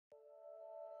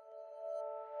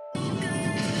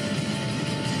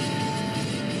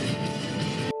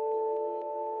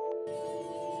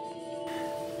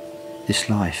This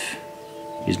life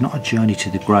is not a journey to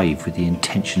the grave with the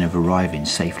intention of arriving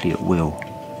safely at will.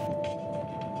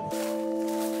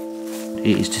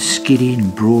 It is to skid in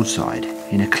broadside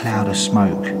in a cloud of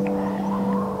smoke,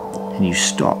 and you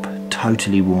stop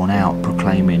totally worn out,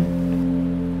 proclaiming,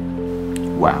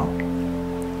 "Wow,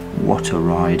 what a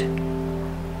ride."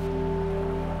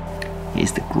 It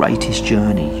is the greatest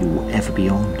journey you will ever be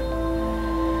on.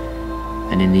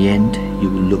 And in the end, you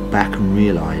will look back and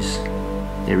realise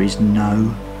there is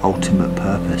no ultimate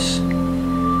purpose.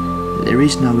 There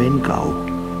is no end goal.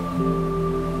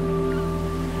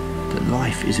 That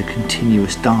life is a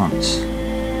continuous dance.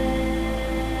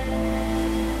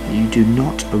 You do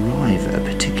not arrive at a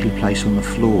particular place on the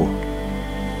floor,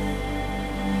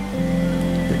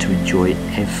 but to enjoy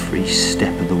every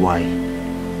step of the way.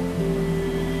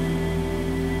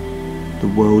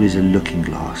 The world is a looking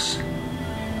glass.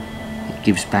 It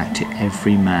gives back to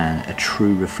every man a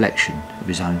true reflection of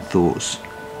his own thoughts.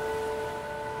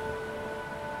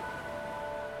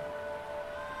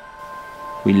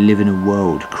 We live in a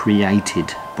world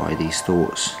created by these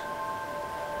thoughts.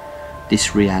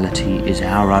 This reality is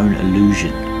our own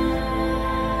illusion.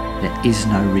 There is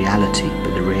no reality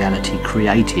but the reality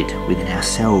created within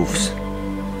ourselves.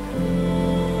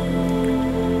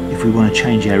 If we want to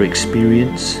change our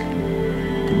experience,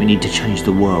 then we need to change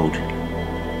the world.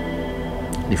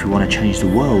 And if we want to change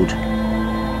the world,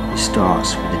 it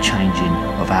starts with the changing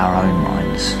of our own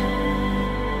minds.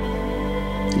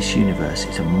 This universe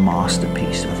is a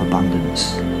masterpiece of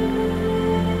abundance.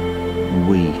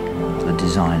 We are the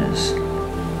designers,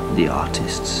 the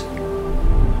artists.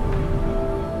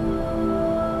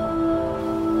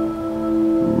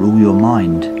 Rule your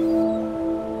mind,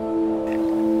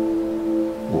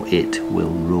 or it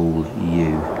will rule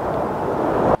you.